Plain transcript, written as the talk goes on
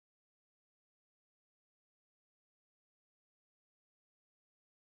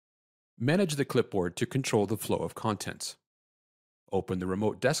Manage the clipboard to control the flow of contents. Open the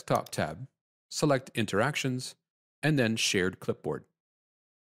Remote Desktop tab, select Interactions, and then Shared Clipboard.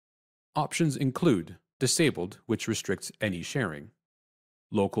 Options include Disabled, which restricts any sharing;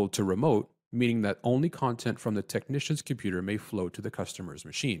 Local to Remote, meaning that only content from the technician's computer may flow to the customer's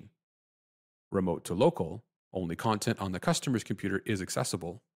machine; Remote to Local, only content on the customer's computer is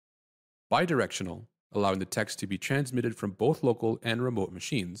accessible; Bidirectional, allowing the text to be transmitted from both local and remote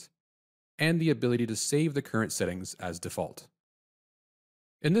machines; and the ability to save the current settings as default.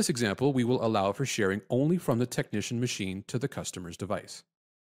 In this example, we will allow for sharing only from the technician machine to the customer's device.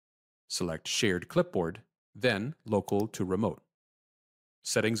 Select Shared Clipboard, then Local to Remote.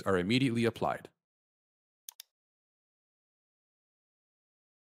 Settings are immediately applied.